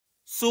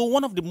So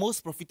one of the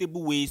most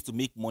profitable ways to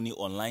make money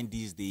online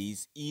these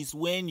days is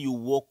when you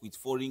work with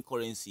foreign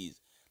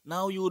currencies.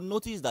 Now you will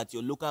notice that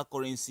your local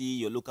currency,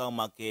 your local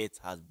market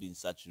has been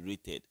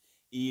saturated.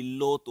 A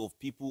lot of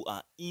people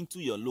are into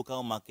your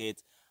local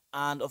market,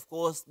 and of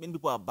course, many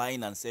people are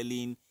buying and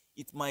selling.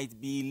 It might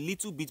be a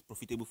little bit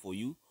profitable for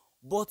you,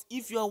 but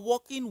if you are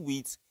working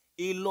with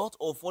a lot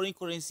of foreign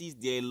currencies,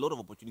 there are a lot of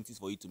opportunities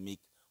for you to make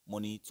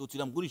money. So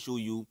today I'm going to show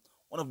you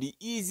one of the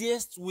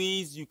easiest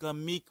ways you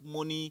can make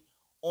money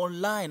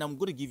online. I'm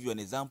going to give you an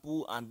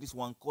example, and this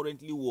one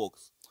currently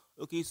works.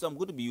 Okay, so I'm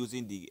going to be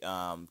using the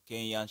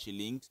Kenyan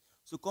shillings.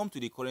 So come to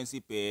the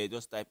currency pair,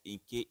 just type in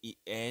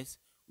KES,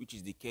 which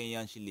is the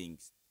Kenyan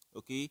shillings.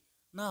 Okay,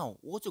 now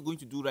what you're going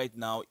to do right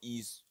now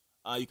is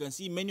you can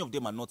see many of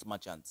them are not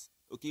merchants.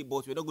 Okay,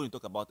 but we're not going to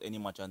talk about any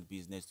merchant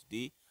business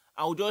today.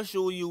 I'll just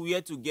show you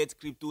where to get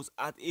cryptos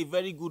at a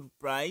very good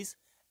price,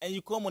 and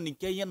you come on the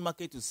Kenyan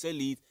market to sell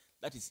it.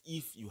 That is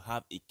if you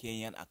have a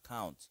Kenyan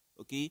account.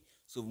 Okay,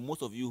 so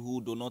most of you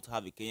who do not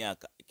have a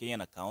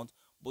Kenyan account,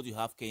 but you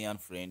have Kenyan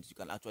friends, you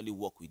can actually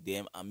work with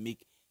them and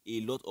make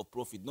a lot of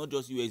profit. Not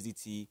just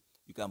USDT,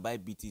 you can buy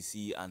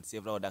BTC and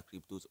several other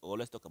cryptos. Or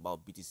let's talk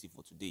about BTC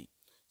for today.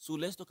 So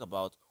let's talk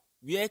about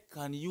where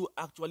can you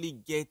actually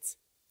get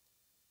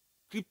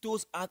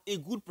cryptos at a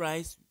good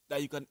price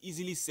that you can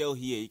easily sell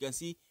here. You can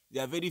see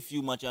there are very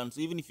few merchants.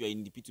 So even if you're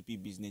in the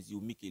P2P business,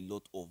 you make a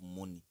lot of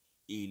money.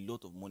 A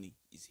lot of money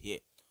is here.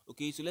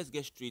 Okay, so let's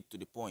get straight to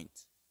the point.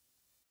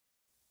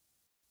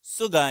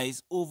 So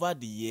guys, over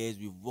the years,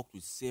 we've worked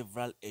with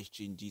several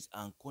exchanges,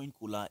 and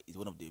CoinCooler is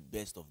one of the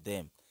best of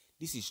them.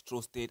 This is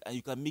trusted and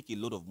you can make a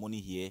lot of money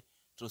here.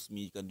 Trust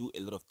me, you can do a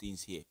lot of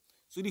things here.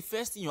 So the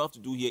first thing you have to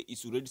do here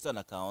is to register an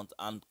account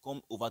and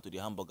come over to the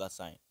hamburger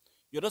sign.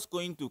 You're just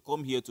going to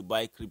come here to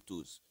buy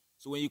cryptos.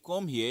 So when you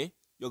come here,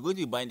 you're going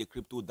to be buying the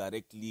crypto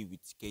directly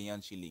with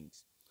Kenyan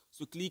shillings.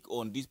 So click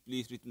on this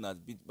place written as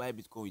buy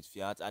Bitcoin with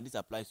fiat, and this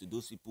applies to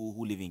those people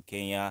who live in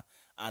Kenya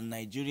and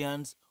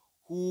Nigerians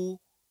who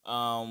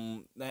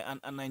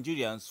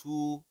Nigerians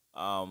who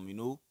you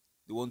know,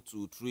 they want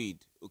to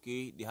trade.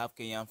 Okay, they have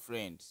Kenyan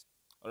friends.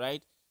 All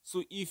right,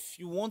 so if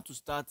you want to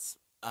start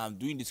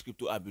doing this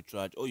crypto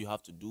arbitrage, all you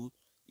have to do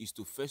is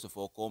to first of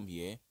all come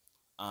here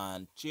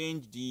and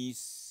change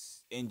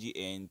this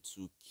NGN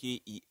to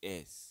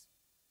KES.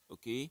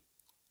 Okay,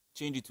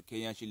 change it to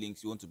Kenyan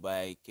shillings. You want to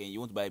buy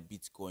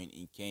Bitcoin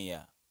in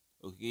Kenya.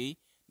 Okay,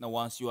 now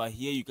once you are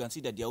here, you can see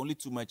that there are only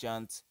two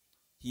merchants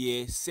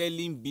here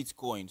selling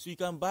Bitcoin. So you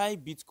can buy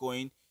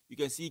Bitcoin. You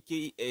can see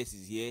KES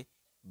is here,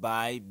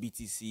 buy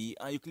BTC,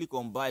 and you click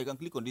on buy. You can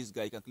click on this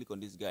guy, you can click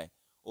on this guy,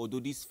 although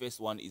this first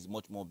one is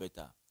much more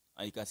better.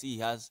 And you can see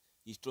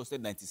he's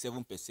trusted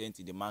 97%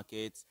 in the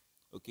market,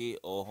 okay,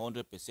 or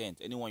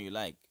 100%, anyone you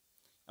like.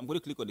 I'm going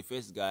to click on the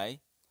first guy,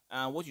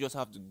 and what you just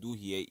have to do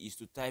here is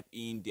to type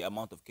in the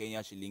amount of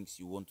Kenyan shillings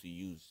you want to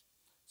use.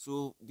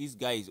 So this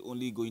guy is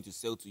only going to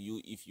sell to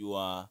you if you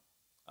are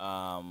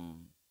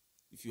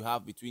if you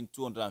have between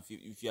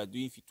 250, if you are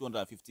doing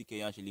 250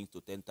 Kenyan shillings to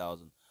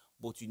 10,000,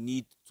 but you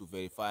need to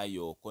verify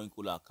your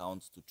CoinCooler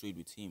account to trade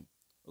with him.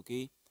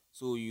 Okay,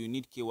 so you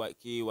need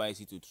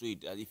KYC to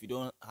trade, and if you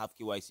don't have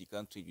KYC, you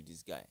can't trade with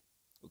this guy.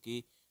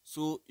 Okay,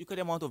 so you get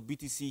the amount of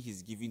BTC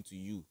he's giving to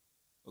you.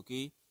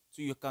 Okay,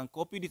 so you can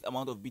copy this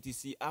amount of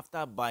BTC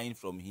after buying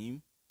from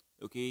him.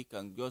 Okay, you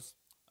can just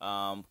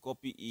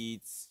copy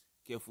it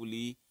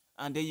carefully,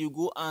 and then you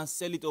go and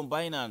sell it on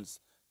Binance.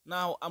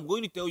 Now I'm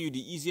going to tell you the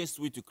easiest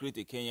way to create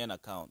a Kenyan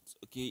account.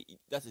 Okay,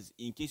 that is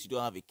in case you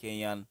don't have a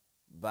Kenyan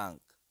bank.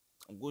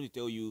 I'm going to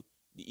tell you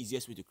the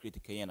easiest way to create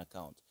a Kenyan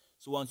account.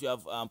 So once you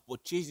have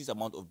purchased this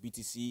amount of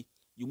BTC,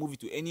 you move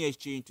it to any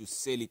exchange to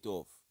sell it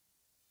off.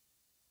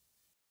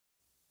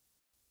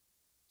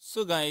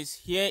 So guys,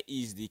 here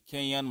is the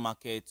Kenyan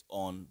market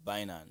on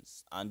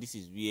Binance, and this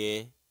is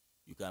where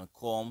you can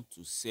come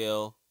to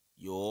sell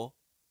your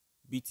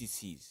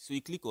BTCs. So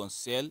you click on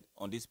sell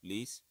on this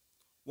place.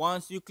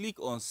 Once you click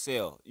on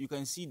sell, you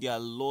can see there are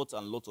lots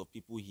and lots of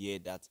people here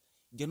that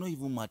they're not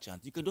even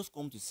merchants. You can just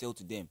come to sell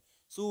to them.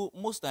 So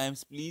most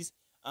times, please,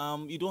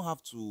 you don't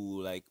have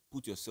to like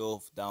put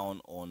yourself down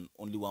on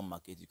only one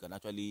market. You can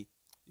actually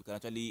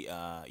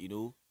you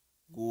know,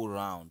 go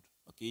around.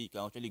 Okay, you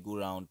can actually go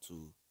around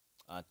to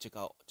check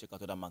out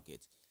other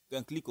markets. You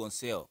can click on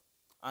sell,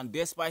 and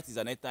despite it's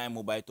an airtime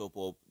mobile top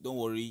up, don't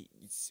worry,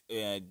 it's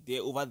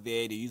there. Over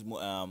there they use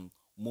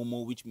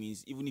Momo, which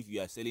means even if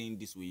you are selling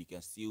this way, you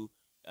can still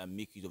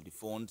make use of the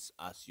funds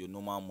as your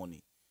normal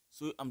money.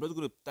 So I'm just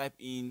going to type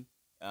in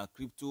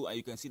crypto, and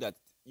you can see that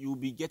you'll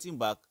be getting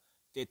back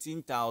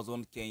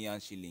 13,000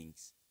 Kenyan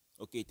shillings.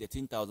 Okay,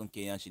 13,000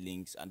 Kenyan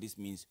shillings, and this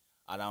means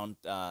around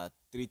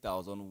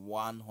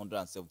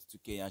 3,172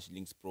 Kenyan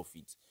shillings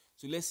profit.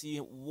 So let's see,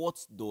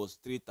 what does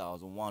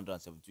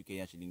 3,172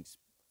 Kenyan shillings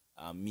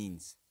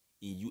means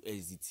in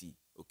USDT.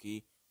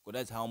 Okay, because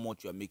that's how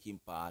much you are making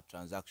per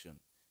transaction.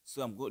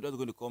 So I'm just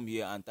going to come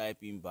here and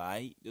type in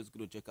buy. Just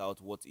going to check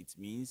out what it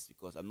means,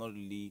 because I'm not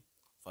really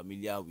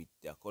familiar with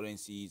their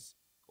currencies,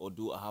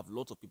 although I have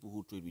lots of people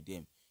who trade with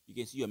them. You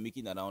can see you're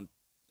making around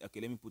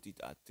okay, let me put it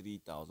at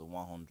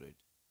 3,100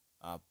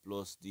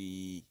 plus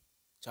the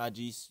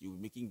charges. You're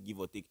making give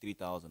or take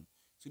 3,000.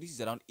 So this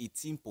is around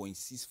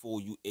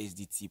 18.64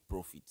 USDT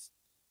profit,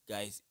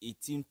 guys.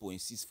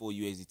 18.64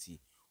 USDT,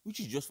 which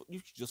is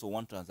just for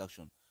one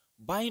transaction.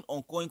 Buying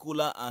on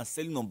CoinCola and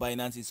selling on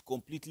Binance is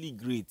completely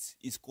great.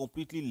 It's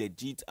completely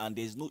legit, and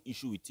there's no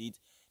issue with it.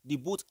 The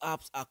both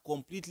apps are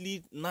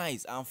completely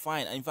nice and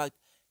fine. And in fact,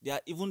 they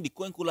are even the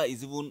CoinCola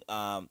is even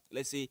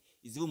let's say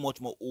is even much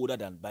more older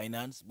than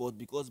Binance, but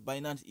because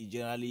Binance is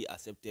generally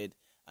accepted,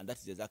 and that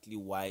is exactly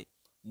why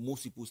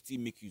most people still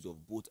make use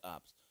of both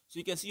apps. So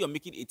you can see you're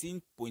making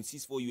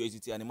 18.64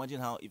 USDT, and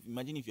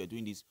imagine if you're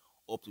doing this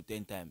up to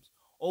 10 times.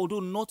 Although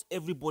not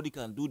everybody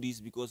can do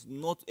this, because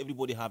not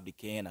everybody have the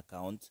Kenyan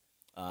account,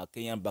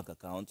 Kenyan bank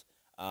account.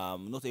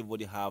 Not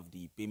everybody have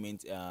the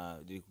payment,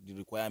 the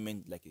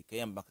requirement like a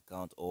Kenyan bank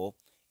account, or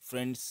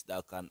friends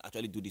that can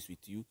actually do this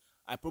with you.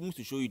 I promise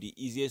to show you the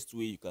easiest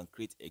way you can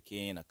create a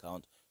Kenyan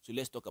account. So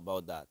let's talk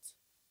about that.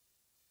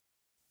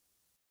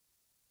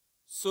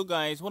 So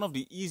guys, one of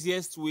the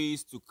easiest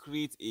ways to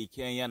create a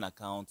Kenyan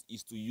account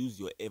is to use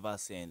your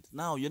Eversend.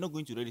 Now, you're not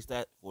going to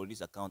register for this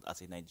account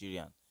as a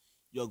Nigerian.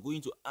 You're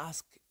going to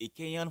ask a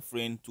Kenyan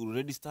friend to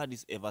register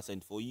this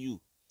Eversend for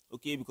you.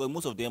 Okay, because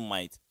most of them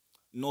might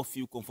not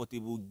feel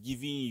comfortable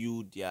giving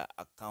you their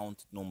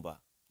account number,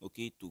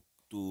 okay,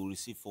 to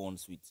receive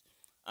funds with.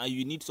 And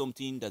you need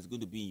something that's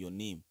going to be in your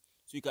name.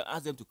 So you can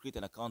ask them to create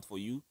an account for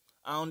you.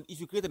 And if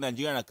you create a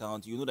Nigerian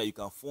account, you know that you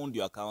can fund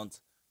your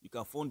account. You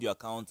can fund your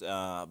account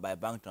by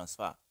bank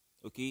transfer.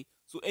 Okay,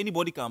 so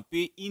anybody can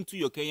pay into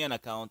your Kenyan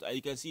account, and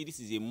you can see this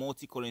is a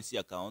multi-currency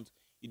account.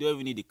 You don't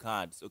even need the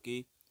cards.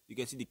 Okay, you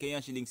can see the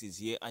Kenyan shillings is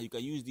here, and you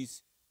can use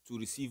this to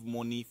receive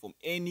money from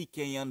any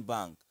Kenyan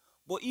bank.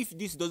 But if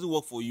this doesn't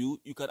work for you,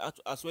 you can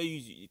as well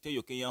tell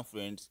your Kenyan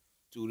friends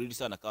to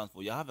register an account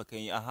for you. I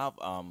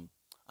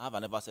have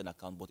an Eversend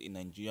account, but a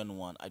Nigerian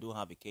one. I don't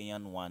have a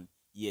Kenyan one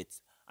yet.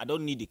 I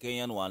don't need the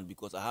Kenyan one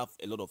because I have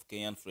a lot of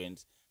Kenyan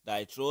friends that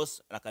I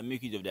trust, and I can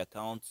make use of the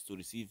account to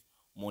receive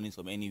money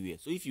from anywhere.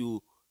 So if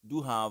you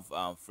do have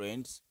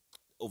friends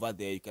over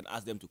there, you can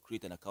ask them to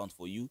create an account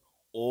for you,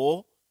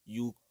 or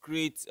you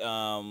create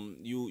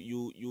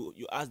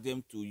you ask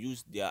them to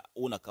use their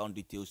own account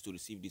details to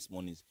receive these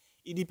monies.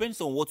 It depends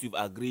on what you've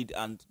agreed,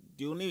 and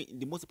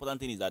the most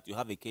important thing is that you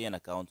have a Kenyan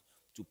account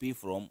to pay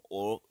from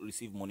or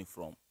receive money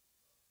from.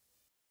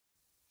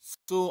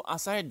 So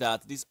aside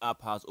that, this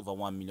app has over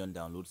 1 million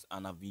downloads,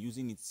 and I've been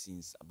using it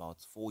since about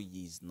 4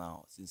 years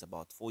now. Since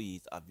about 4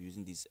 years, I've been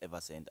using this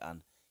Eversend,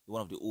 and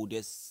one of the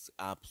oldest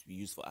apps we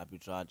use for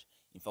arbitrage.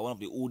 In fact, one of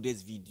the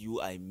oldest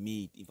video I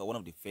made, in fact, one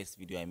of the first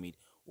video I made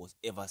was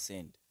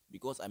Eversend,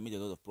 because I made a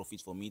lot of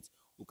profits from it.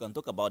 We can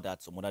talk about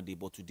that some other day,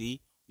 but today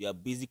we are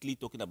basically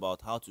talking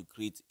about how to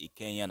create a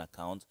Kenyan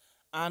account,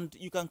 and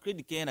you can create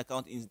the Kenyan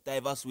account in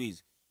diverse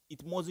ways.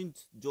 It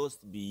mustn't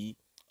just be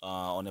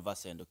on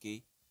Eversend,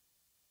 okay?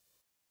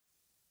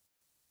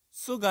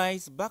 So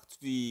guys, back to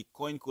the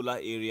coin cola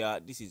area.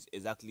 This is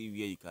exactly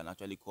where you can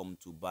actually come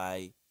to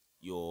buy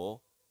your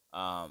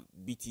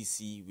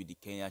BTC with the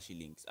Kenya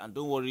shillings. And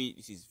don't worry,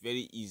 this is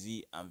very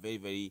easy and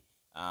very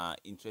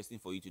interesting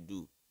for you to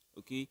do.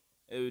 Okay,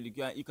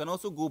 you can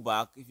also go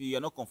back if you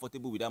are not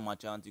comfortable with that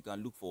merchant. You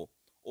can look for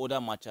other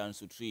merchants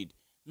to trade.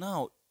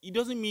 Now, it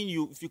doesn't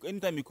mean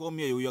anytime you come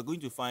here, you are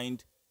going to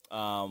find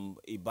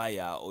a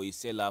buyer or a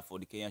seller for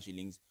the Kenyan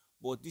shillings.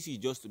 But this is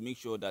just to make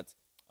sure that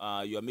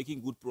you are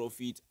making good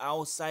profit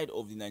outside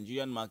of the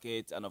Nigerian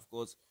market, and of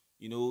course,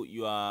 you know,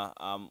 you're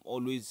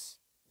always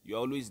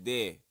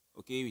there,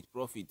 okay, with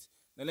profit.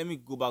 Now let me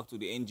go back to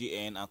the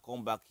NGN and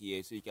come back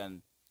here so you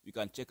can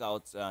check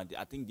out.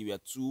 I think there were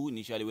two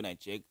initially when I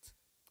checked.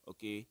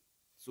 Okay,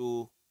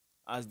 so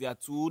as there are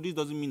two, this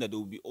doesn't mean that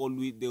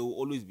they will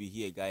always be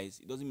here,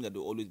 guys. It doesn't mean that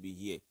they'll always be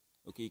here.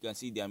 Okay, you can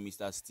see there are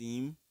Mr.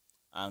 Steam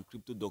and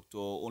Crypto Doctor.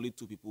 Only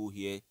two people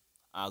here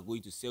are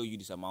going to sell you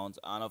this amount,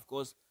 and of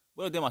course,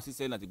 both of them are still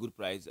selling at a good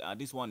price.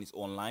 This one is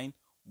online,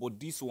 but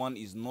this one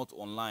is not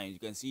online. You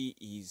can see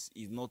he's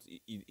not.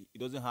 He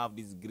doesn't have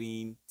this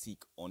green tick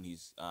on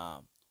his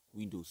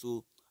window.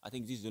 So I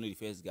think this is only the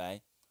first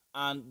guy.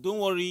 And don't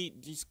worry,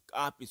 this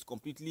app is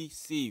completely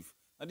safe.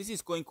 Now this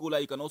is CoinCola.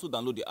 You can also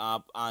download the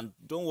app, and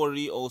don't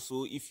worry.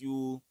 Also, if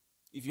you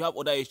have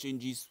other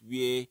exchanges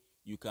where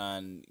you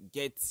can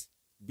get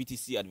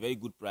BTC at very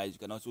good price, you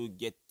can also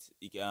get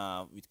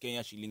with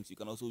Kenya shillings. You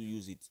can also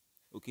use it.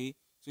 Okay,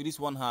 so this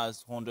one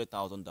has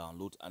 100,000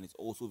 downloads, and it's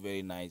also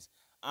very nice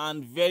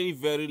and very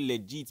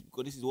legit,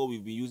 because this is what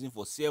we've been using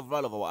for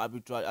several of our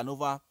arbitrage, and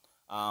over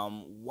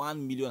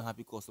 1 million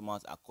happy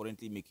customers are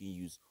currently making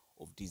use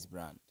of this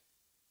brand.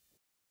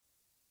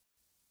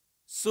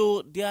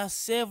 So there are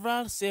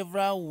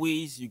several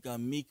ways you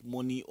can make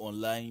money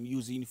online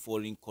using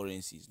foreign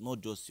currencies,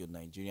 not just your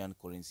Nigerian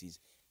currencies,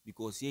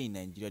 because here in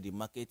Nigeria the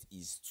market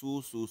is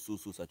so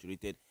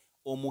saturated.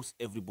 Almost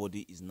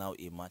everybody is now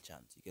a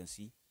merchant. You can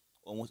see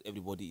almost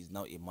everybody is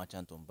now a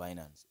merchant on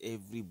Binance.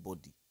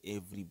 Everybody.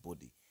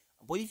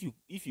 But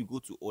if you go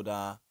to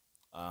other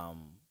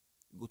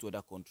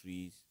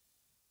countries,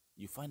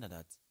 you find out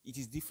that it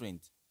is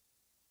different.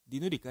 They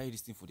know they carry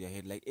this thing for their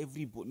head. Like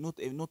everybody,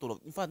 not all of.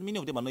 In fact, many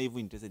of them are not even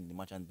interested in the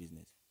merchant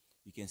business.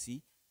 You can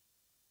see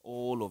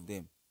all of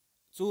them.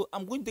 So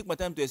I'm going to take my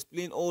time to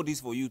explain all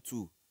this for you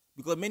too,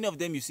 because many of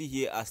them you see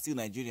here are still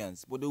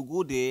Nigerians, but they'll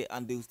go there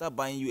and they'll start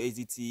buying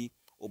USDT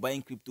or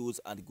buying cryptos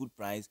at a good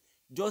price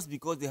just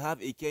because they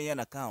have a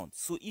Kenyan account.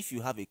 So if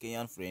you have a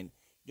Kenyan friend,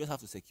 you just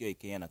have to secure a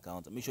Kenyan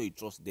account and make sure you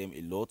trust them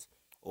a lot,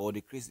 or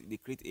they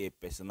create a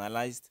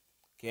personalized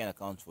Kenyan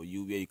account for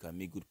you where you can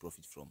make good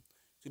profit from.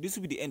 So this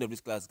will be the end of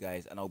this class,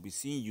 guys, and I'll be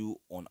seeing you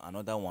on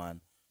another one.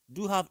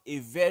 Do have a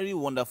very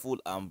wonderful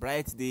and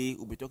bright day.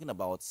 We'll be talking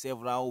about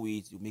several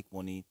ways to make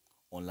money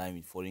online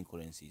with foreign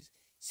currencies.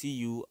 See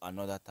you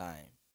another time.